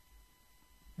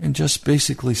and just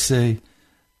basically say,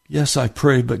 yes, I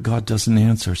pray, but God doesn't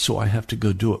answer, so I have to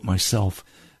go do it myself.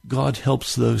 God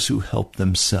helps those who help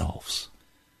themselves.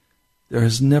 There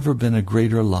has never been a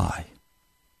greater lie.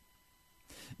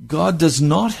 God does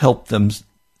not help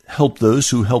those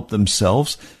who help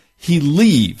themselves. He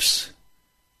leaves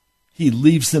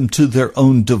them to their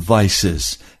own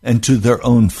devices and to their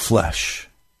own flesh.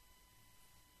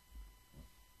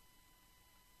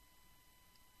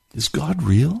 Is God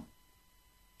real?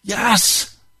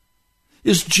 Yes.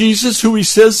 Is Jesus who he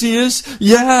says he is?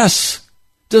 Yes.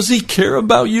 Does he care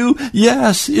about you?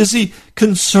 Yes. Is he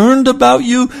concerned about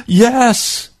you?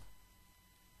 Yes.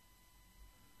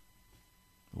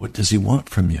 What does he want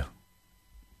from you?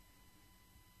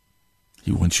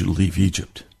 He wants you to leave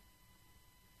Egypt.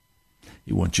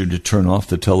 He wants you to turn off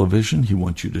the television. He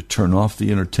wants you to turn off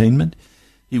the entertainment.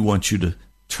 He wants you to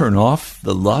turn off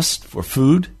the lust for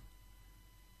food.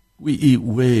 We eat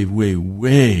way, way,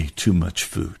 way too much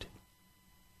food.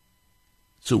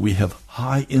 So we have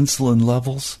high insulin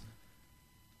levels.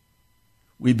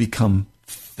 We become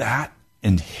fat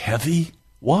and heavy.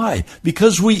 Why?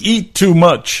 Because we eat too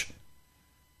much.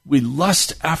 We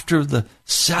lust after the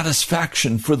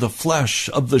satisfaction for the flesh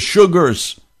of the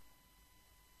sugars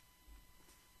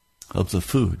of the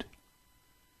food.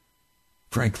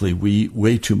 Frankly, we eat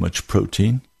way too much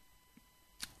protein,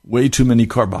 way too many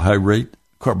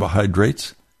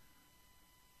carbohydrates,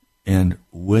 and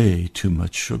way too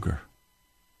much sugar.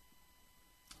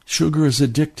 Sugar is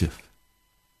addictive.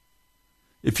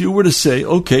 If you were to say,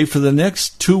 okay, for the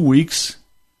next 2 weeks,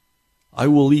 I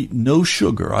will eat no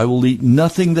sugar. I will eat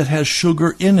nothing that has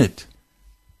sugar in it.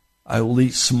 I will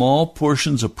eat small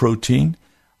portions of protein.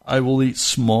 I will eat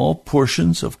small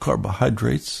portions of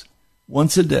carbohydrates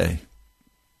once a day.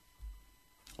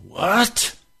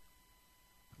 What?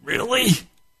 Really?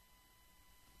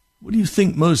 What do you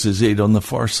think Moses ate on the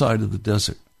far side of the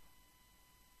desert?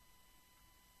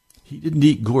 He didn't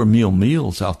eat gourmet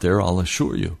meals out there, I'll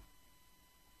assure you.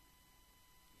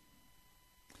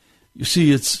 You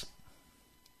see, it's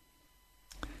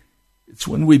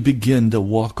when we begin to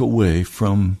walk away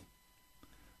from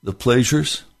the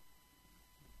pleasures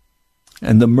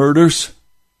and the murders,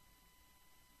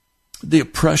 the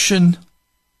oppression,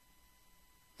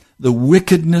 the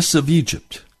wickedness of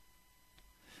Egypt.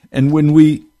 And when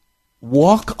we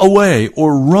walk away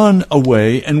or run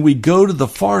away and we go to the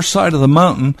far side of the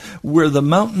mountain where the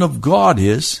mountain of God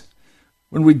is,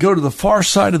 when we go to the far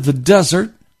side of the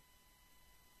desert,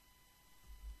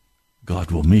 God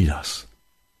will meet us.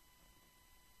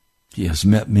 He has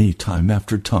met me time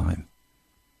after time.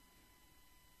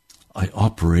 I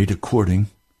operate according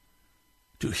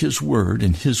to His word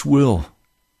and His will.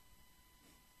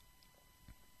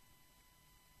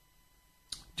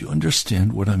 Do you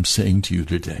understand what I'm saying to you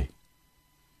today?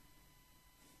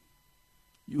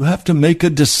 You have to make a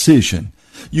decision.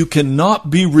 You cannot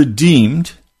be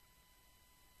redeemed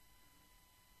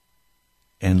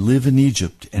and live in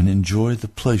Egypt and enjoy the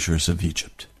pleasures of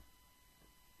Egypt.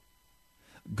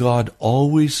 God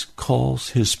always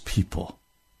calls His people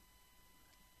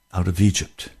out of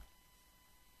Egypt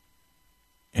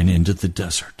and into the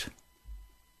desert.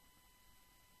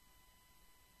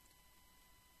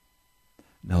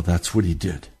 Now that's what He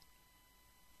did.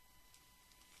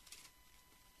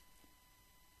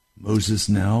 Moses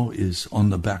now is on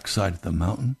the backside of the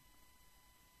mountain.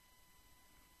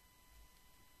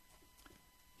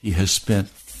 He has spent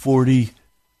 40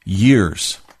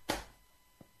 years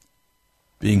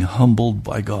being humbled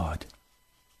by God.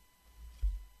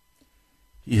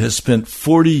 He has spent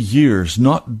 40 years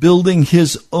not building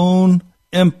his own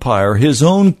empire, his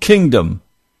own kingdom.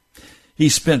 He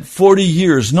spent 40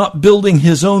 years not building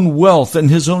his own wealth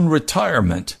and his own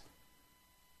retirement.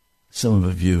 Some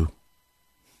of you,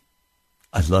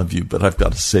 I love you, but I've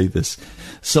got to say this.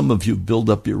 Some of you build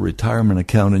up your retirement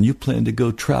account and you plan to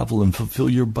go travel and fulfill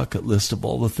your bucket list of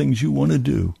all the things you want to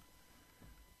do.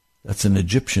 That's an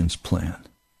Egyptian's plan.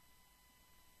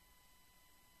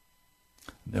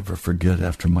 Never forget,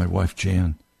 after my wife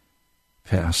Jan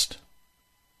passed,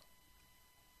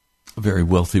 a very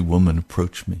wealthy woman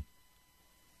approached me.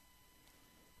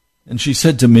 And she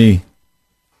said to me,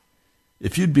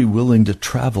 if you'd be willing to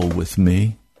travel with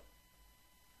me,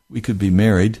 we could be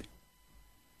married,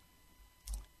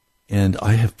 and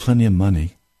I have plenty of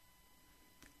money,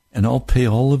 and I'll pay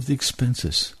all of the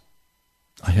expenses.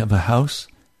 I have a house.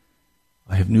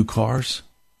 I have new cars.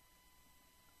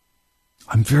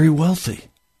 I'm very wealthy.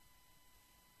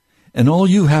 And all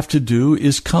you have to do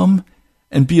is come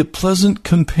and be a pleasant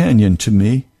companion to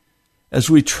me as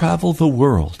we travel the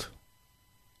world.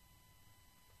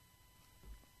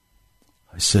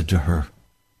 I said to her,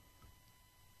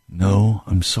 no,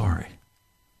 I'm sorry.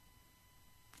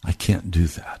 I can't do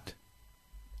that.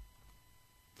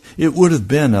 It would have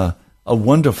been a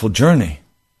wonderful journey,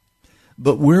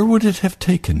 but where would it have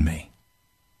taken me?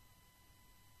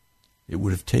 It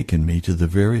would have taken me to the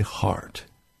very heart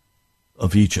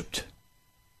of Egypt,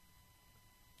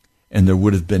 and there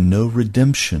would have been no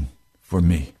redemption for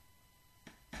me.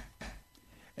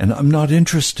 And I'm not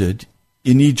interested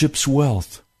in Egypt's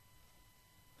wealth.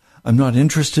 I'm not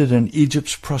interested in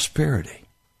Egypt's prosperity.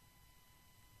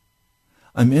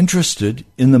 I'm interested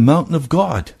in the mountain of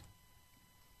God.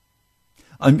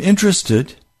 I'm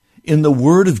interested in the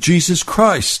word of Jesus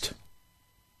Christ.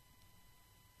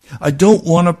 I don't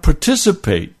want to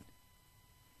participate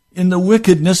in the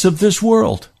wickedness of this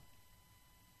world.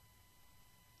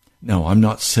 Now, I'm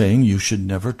not saying you should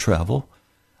never travel.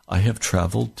 I have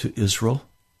traveled to Israel.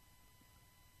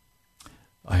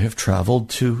 I have traveled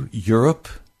to Europe,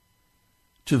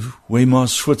 to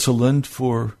Weymouth, Switzerland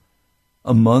for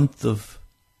a month of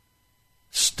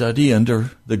study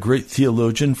under the great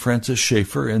theologian Francis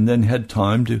Schaeffer, and then had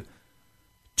time to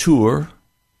tour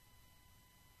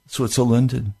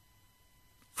Switzerland and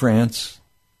France,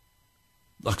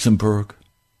 Luxembourg,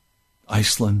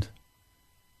 Iceland.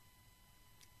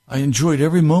 I enjoyed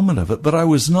every moment of it, but I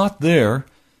was not there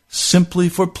simply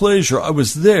for pleasure. I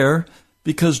was there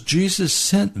because Jesus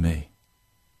sent me.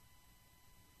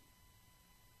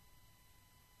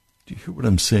 Do you hear what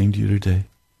I'm saying to you today?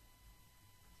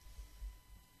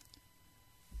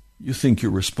 You think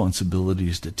your responsibility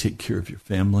is to take care of your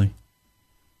family?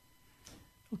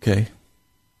 Okay.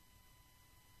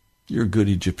 You're a good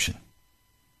Egyptian.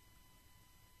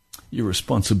 Your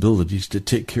responsibility is to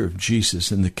take care of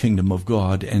Jesus in the kingdom of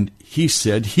God, and he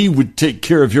said he would take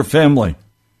care of your family.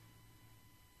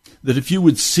 That if you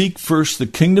would seek first the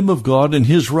kingdom of God and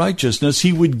his righteousness,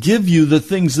 he would give you the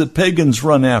things that pagans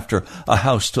run after: a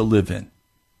house to live in,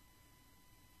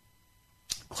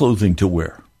 clothing to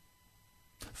wear,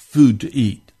 food to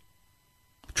eat,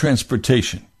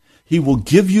 transportation. He will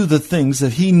give you the things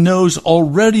that he knows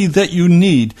already that you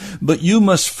need, but you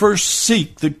must first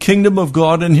seek the kingdom of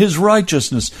God and his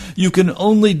righteousness. You can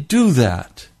only do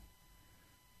that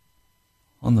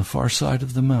on the far side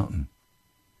of the mountain,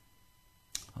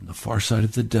 on the far side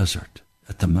of the desert,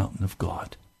 at the mountain of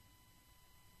God.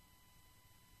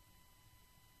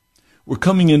 We're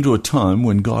coming into a time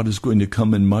when God is going to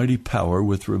come in mighty power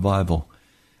with revival,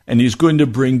 and he's going to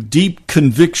bring deep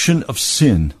conviction of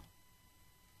sin.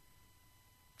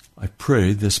 I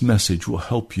pray this message will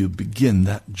help you begin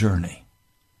that journey.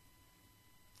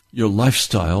 Your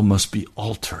lifestyle must be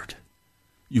altered.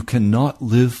 You cannot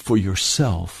live for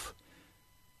yourself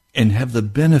and have the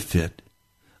benefit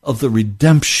of the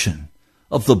redemption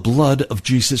of the blood of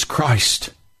Jesus Christ.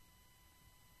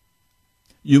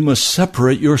 You must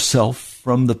separate yourself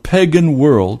from the pagan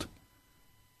world.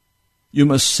 You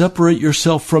must separate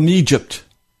yourself from Egypt.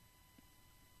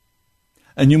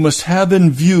 And you must have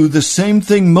in view the same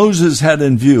thing Moses had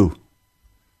in view,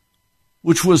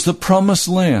 which was the promised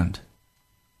land.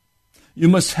 You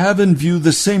must have in view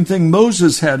the same thing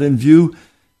Moses had in view,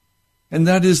 and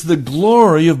that is the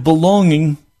glory of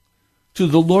belonging to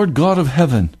the Lord God of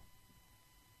heaven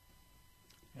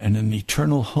and an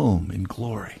eternal home in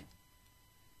glory.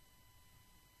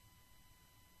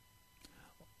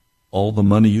 All the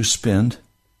money you spend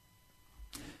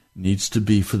needs to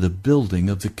be for the building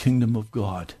of the kingdom of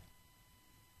God,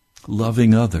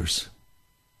 loving others,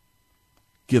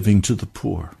 giving to the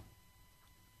poor.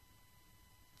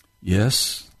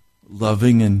 Yes,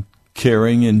 loving and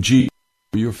caring in Jesus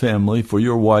for your family, for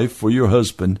your wife, for your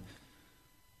husband,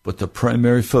 but the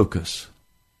primary focus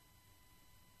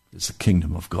is the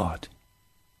kingdom of God.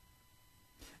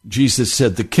 Jesus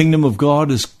said, the kingdom of God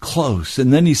is close.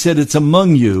 And then he said, it's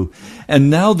among you. And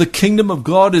now the kingdom of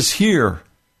God is here.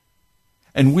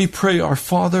 And we pray, our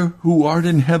Father who art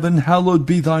in heaven, hallowed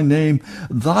be thy name.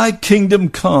 Thy kingdom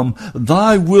come,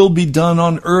 thy will be done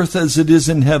on earth as it is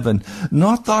in heaven.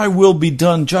 Not thy will be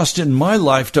done just in my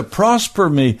life to prosper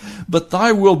me, but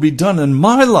thy will be done in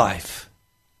my life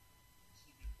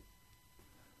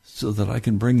so that I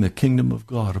can bring the kingdom of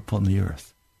God upon the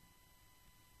earth.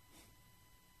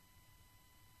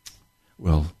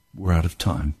 Well, we're out of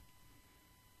time.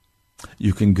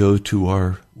 You can go to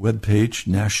our webpage,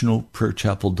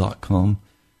 nationalprayerchapel.com.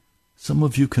 Some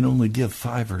of you can only give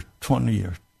 $5 or $20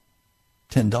 or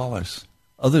 $10.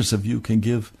 Others of you can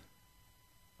give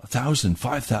 $1,000,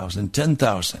 $5,000,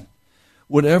 $10,000.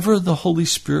 Whatever the Holy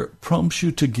Spirit prompts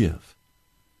you to give,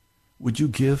 would you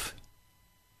give?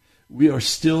 We are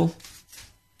still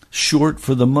short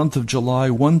for the month of July,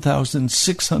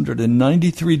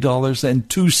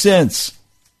 $1,693.02.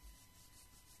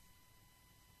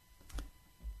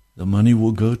 The money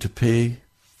will go to pay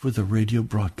for the radio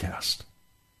broadcast.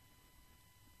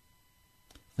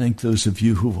 Thank those of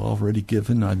you who've already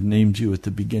given. I've named you at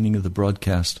the beginning of the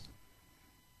broadcast.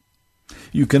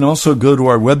 You can also go to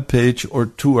our webpage or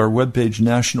to our webpage,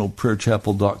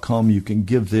 nationalprayerchapel.com. You can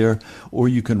give there, or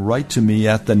you can write to me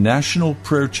at the National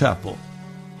Prayer Chapel.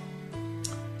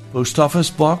 Post Office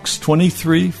Box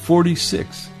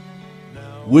 2346,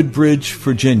 Woodbridge,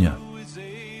 Virginia,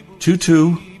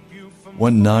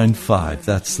 22195.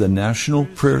 That's the National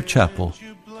Prayer Chapel.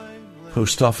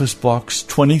 Post Office Box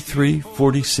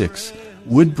 2346,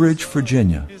 Woodbridge,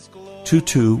 Virginia,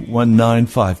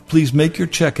 22195. Please make your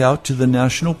check out to the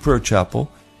National Prayer Chapel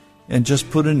and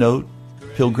just put a note,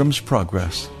 Pilgrim's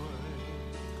Progress.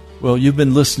 Well, you've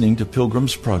been listening to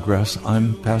Pilgrim's Progress.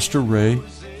 I'm Pastor Ray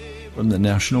from the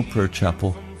National Prayer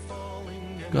Chapel.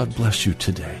 God bless you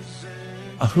today.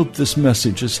 I hope this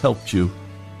message has helped you.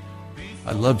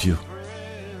 I love you.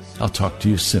 I'll talk to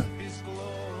you soon.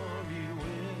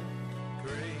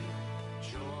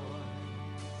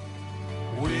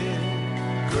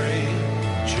 With great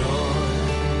joy.